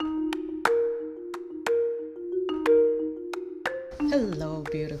Hello,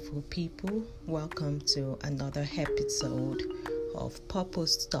 beautiful people. Welcome to another episode of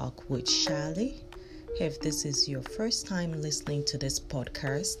Purpose Talk with Charlie. If this is your first time listening to this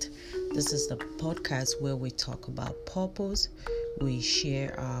podcast, this is the podcast where we talk about purpose. We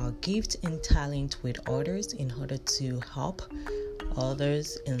share our gift and talent with others in order to help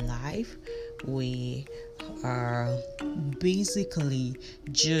others in life. We are basically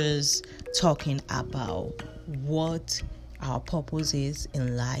just talking about what our purpose is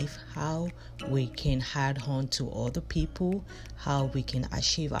in life, how we can add on to other people, how we can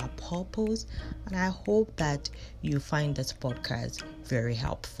achieve our purpose, and I hope that you find this podcast very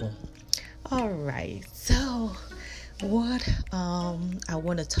helpful. All right, so what I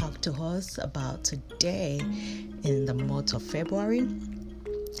want to talk to us about today in the month of February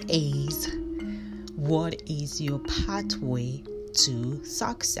is what is your pathway to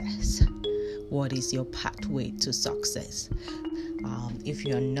success? What is your pathway to success? If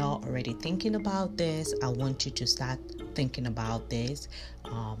you're not already thinking about this, I want you to start thinking about this.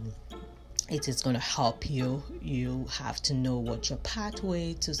 It is going to help you. You have to know what your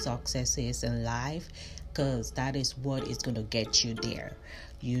pathway to success is in life, because that is what is going to get you there.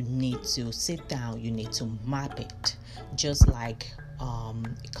 You need to sit down, you need to map it, just like a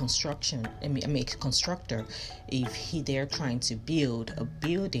constructor, if they're trying to build a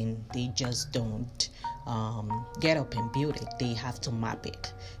building, they just don't get up and build it. They have to map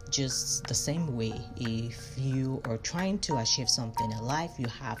it. Just the same way, if you are trying to achieve something in life, you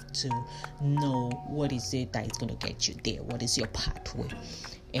have to know what is it that is going to get you there. What is your pathway?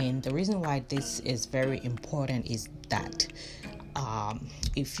 And the reason why this is very important is that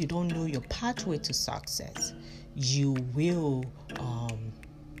if you don't know your pathway to success, you will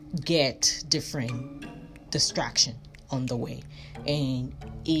get different distraction on the way. And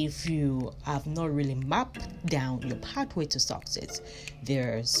if you have not really mapped down your pathway to success,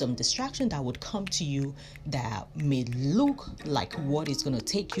 there's some distraction that would come to you that may look like what is going to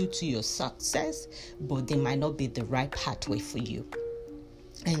take you to your success, but they might not be the right pathway for you.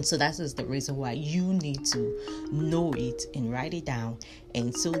 And so that is the reason why you need to know it and write it down,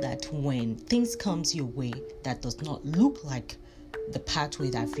 and so that when things comes your way that does not look like the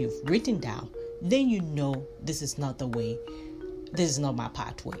pathway that you've written down, then you know this is not the way, this is not my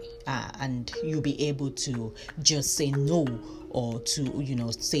pathway, and you'll be able to just say no, or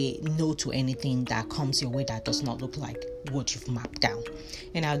to say no to anything that comes your way that does not look like what you've mapped down.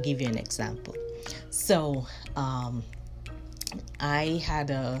 And I'll give you an example. So I had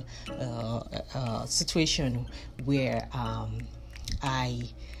a situation where I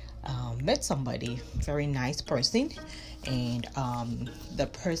met somebody, very nice person, and the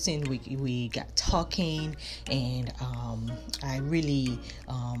person, we got talking, and I really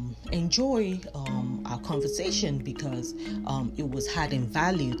enjoy our conversation because it was adding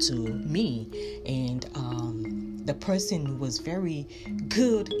value to me, and the person was very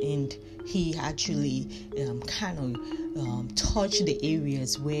good, and he actually kind of touched the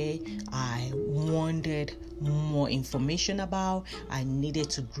areas where I wanted more information about. I needed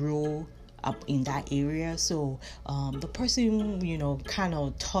to grow up in that area. So the person, kind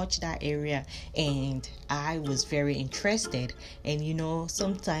of touched that area, and I was very interested. And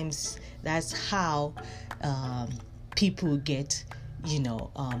sometimes that's how people get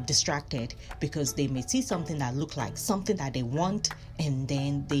distracted, because they may see something that look like something that they want, and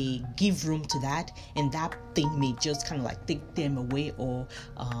then they give room to that, and that thing may just kind of like take them away, or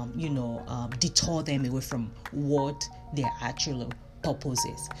detour them away from what their actual purpose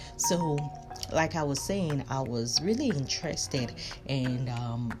is. So like I was saying, I was really interested, and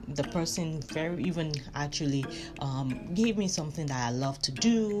the person actually gave me something that I love to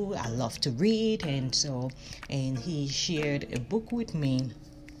do. I love to read, and he shared a book with me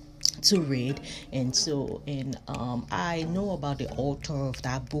to read, and I know about the author of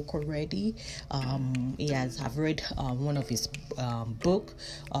that book already. I've read one of his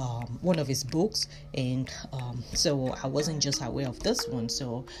books, and so I wasn't just aware of this one.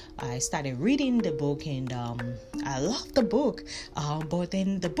 So I started reading the book, and I loved the book, but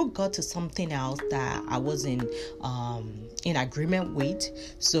then the book got to something else that I wasn't in agreement with.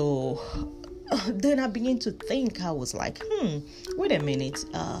 So then I began to think. I was like, wait a minute,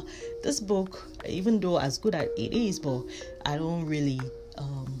 this book, even though as good as it is, but I don't really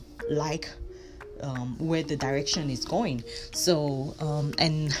like where the direction is going. So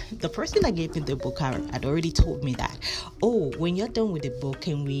and the person that gave me the book had already told me that, when you're done with the book,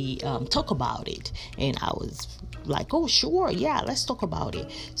 can we talk about it? And I was like, oh sure, yeah, let's talk about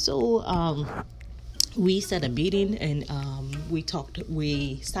it. So we set a meeting, and we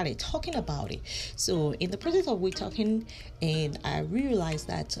started talking about it. So in the process of we talking, and I realized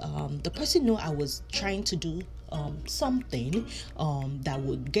that the person knew I was trying to do something that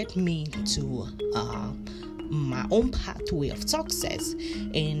would get me to my own pathway of success.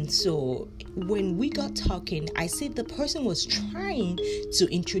 And so when we got talking, I said the person was trying to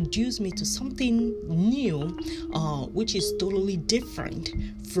introduce me to something new, which is totally different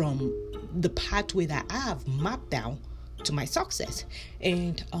from the pathway that I have mapped out to my success.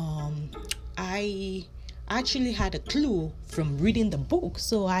 And I actually had a clue from reading the book.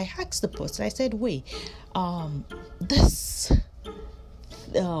 So I asked the person, I said, wait, this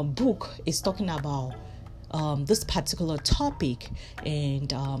book is talking about this particular topic,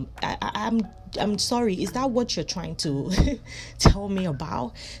 and I'm sorry, is that what you're trying to tell me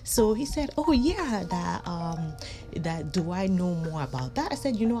about? So he said, oh yeah, that do I know more about that? I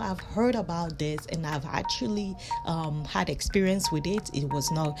said, I've heard about this, and I've actually had experience with it. It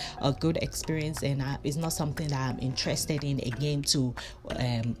was not a good experience, and it's not something that I'm interested in again to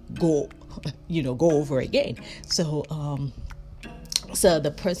go over again. So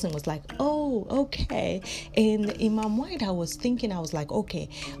the person was like, oh, okay. And in my mind, I was thinking, I was like, okay,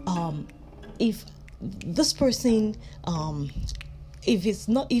 if this person,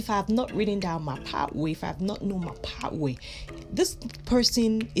 if I've not written down my pathway, if I've not known my pathway, this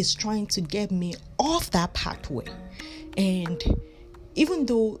person is trying to get me off that pathway. And even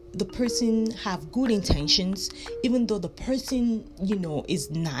though the person have good intentions, even though the person,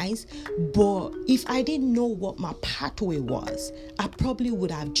 is nice, but if I didn't know what my pathway was, I probably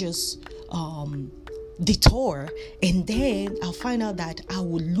would have just detour, and then I'll find out that I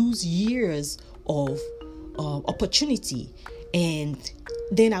will lose years of opportunity. And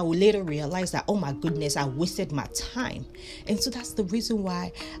then I will later realize that, oh my goodness, I wasted my time. And so that's the reason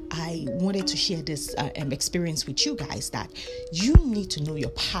why I wanted to share this experience with you guys, that you need to know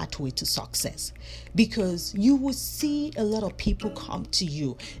your pathway to success, because you will see a lot of people come to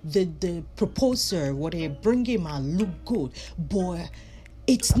you. The proposer, what they bring in might look good, but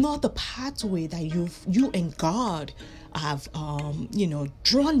it's not the pathway that you and God have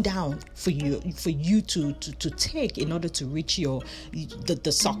drawn down for you to take in order to reach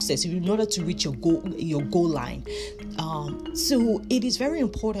the success, in order to reach your goal line. So it is very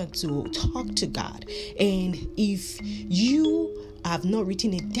important to talk to God, and if you have not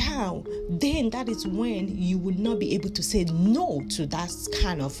written it down, then that is when you would not be able to say no to that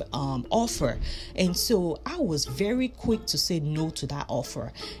kind of offer. And so I was very quick to say no to that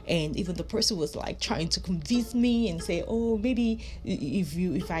offer. And even the person was like trying to convince me and say, oh, maybe if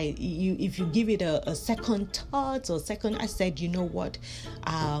you give it a second thought or second, I said, you know what,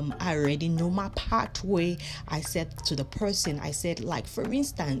 I already know my pathway. I said to the person, I said, like, for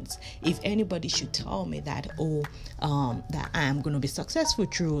instance, if anybody should tell me that, that I'm going to be successful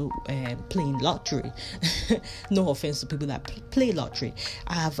through playing lottery, no offense to people that play lottery,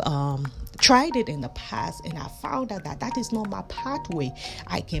 I've tried it in the past, and I found out that is not my pathway.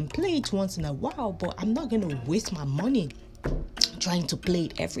 I can play it once in a while, but I'm not going to waste my money trying to play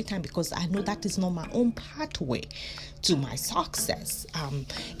it every time, because I know that is not my own pathway to my success.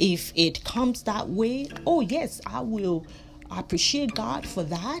 If it comes that way, oh yes, I will appreciate God for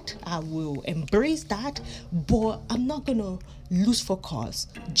that. I will embrace that, but I'm not gonna lose focus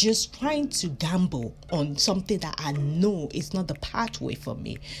just trying to gamble on something that I know is not the pathway for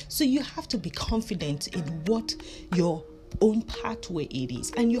me. So you have to be confident in what your own pathway it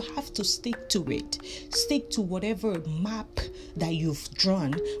is, and you have to stick to it. Stick to whatever map that you've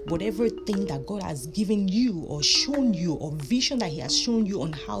drawn, whatever thing that God has given you or shown you, or vision that He has shown you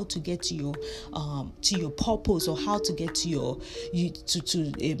on how to get to your purpose, or how to get to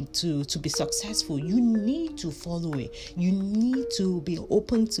to be successful. You need to follow it. You need to be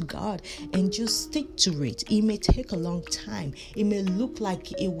open to God and just stick to it. It may take a long time. It may look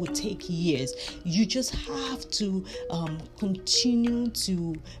like it will take years. You just have to continue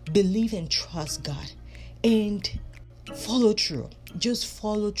to believe and trust God and follow through. Just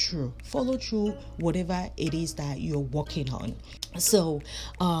follow through whatever it is that you're working on. So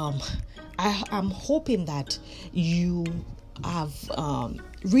I'm hoping that you have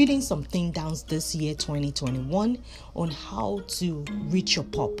reading something down this year 2021 on how to reach your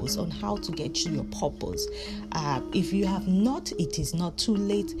purpose, on how to get to your purpose. If you have not, it is not too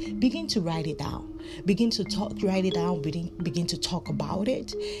late. Begin to write it down. Begin to write it down. Begin to talk about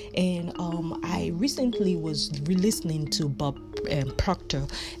it. And I recently was listening to Bob Proctor,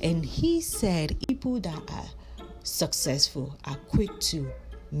 and he said people that are successful are quick to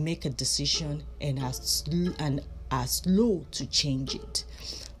make a decision and are slow to change it.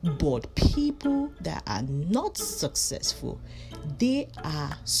 But people that are not successful, they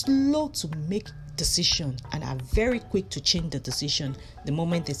are slow to make decision and are very quick to change the decision the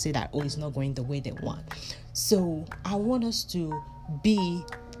moment they say that, oh, it's not going the way they want. So I want us to be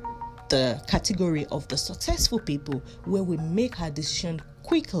the category of the successful people where we make our decision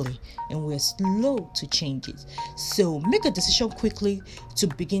quickly and we're slow to change it. So make a decision quickly to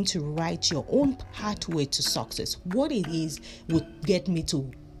begin to write your own pathway to success. What it is will get me to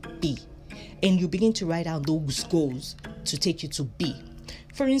B. And you begin to write down those goals to take you to B.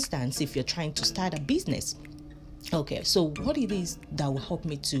 For instance, if you're trying to start a business, okay, so what it is that will help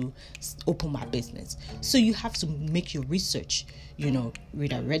me to open my business? So you have to make your research,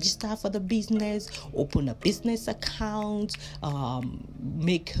 register for the business, open a business account,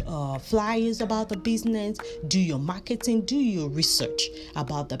 make flyers about the business, do your marketing, do your research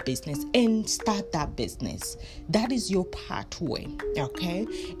about the business, and start that business. That is your pathway, okay?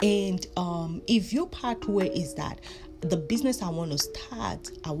 And if your pathway is that the business I want to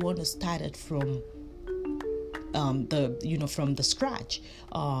start it from from the scratch.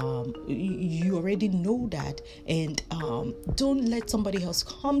 You already know that, and don't let somebody else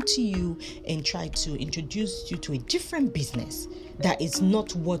come to you and try to introduce you to a different business that is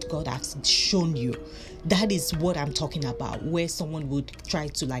not what God has shown you. That is what I'm talking about, where someone would try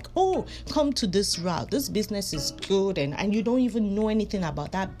to come to this route. This business is good, and you don't even know anything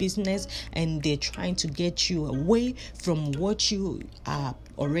about that business, and they're trying to get you away from what you are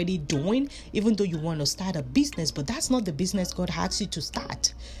already doing, even though you want to start a business. But that's not the business God asks you to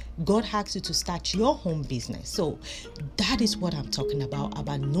start. God asks you to start your home business. So that is what I'm talking about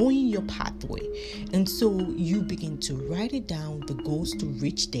knowing your pathway. And so you begin to write it down, the goals to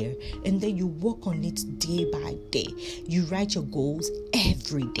reach there, and then you work on it day by day. You write your goals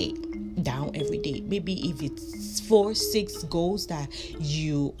every day. Maybe if it's 4-6 goals that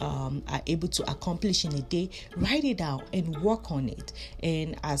you are able to accomplish in a day, write it down and work on it.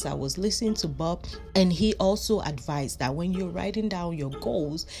 And as I was listening to Bob, and he also advised that when you're writing down your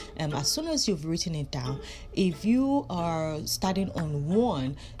goals, as soon as you've written it down, if you are starting on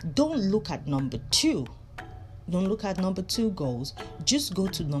 1, don't look at number 2. Don't look at number 2 goals. Just go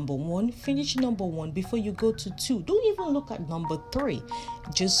to number 1, finish number 1 before you go to 2. Don't even look at number 3.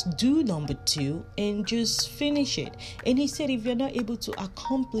 Just do number 2 and just finish it. And he said, if you're not able to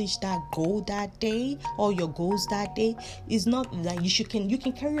accomplish that goal that day or your goals that day, it's not that you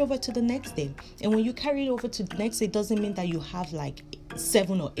can carry over to the next day. And when you carry it over to the next day, it doesn't mean that you have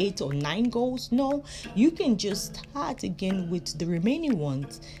 7 or 8 or 9 goals. No, you can just start again with the remaining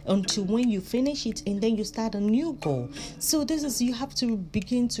ones until when you finish it, and then you start a new goal. So you have to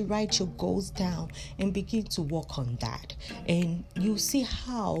begin to write your goals down and begin to work on that, and you see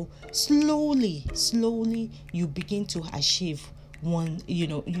how slowly you begin to achieve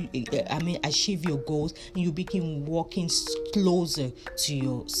achieve your goals, and you begin walking closer to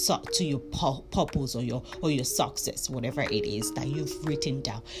your purpose or your success, whatever it is that you've written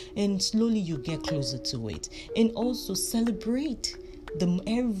down, and slowly you get closer to it. And also celebrate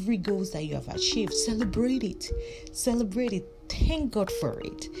every goals that you have achieved. Celebrate it. Thank God for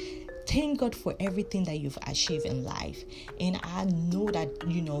it. Thank God for everything that you've achieved in life. And I know that,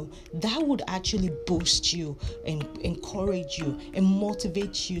 that would actually boost you and encourage you and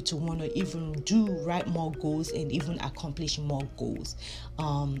motivate you to want to even write more goals and even accomplish more goals.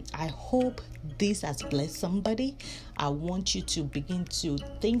 I hope this has blessed somebody. I want you to begin to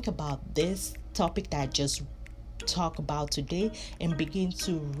think about this topic that I just talked about today and begin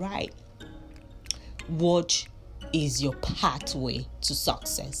to write what is your pathway to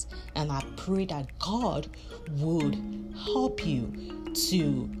success. And I pray that God would help you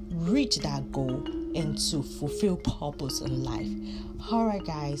to reach that goal and to fulfill purpose in life. All right,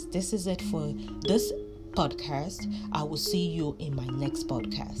 guys, this is it for this podcast. I will see you in my next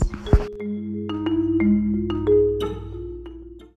podcast.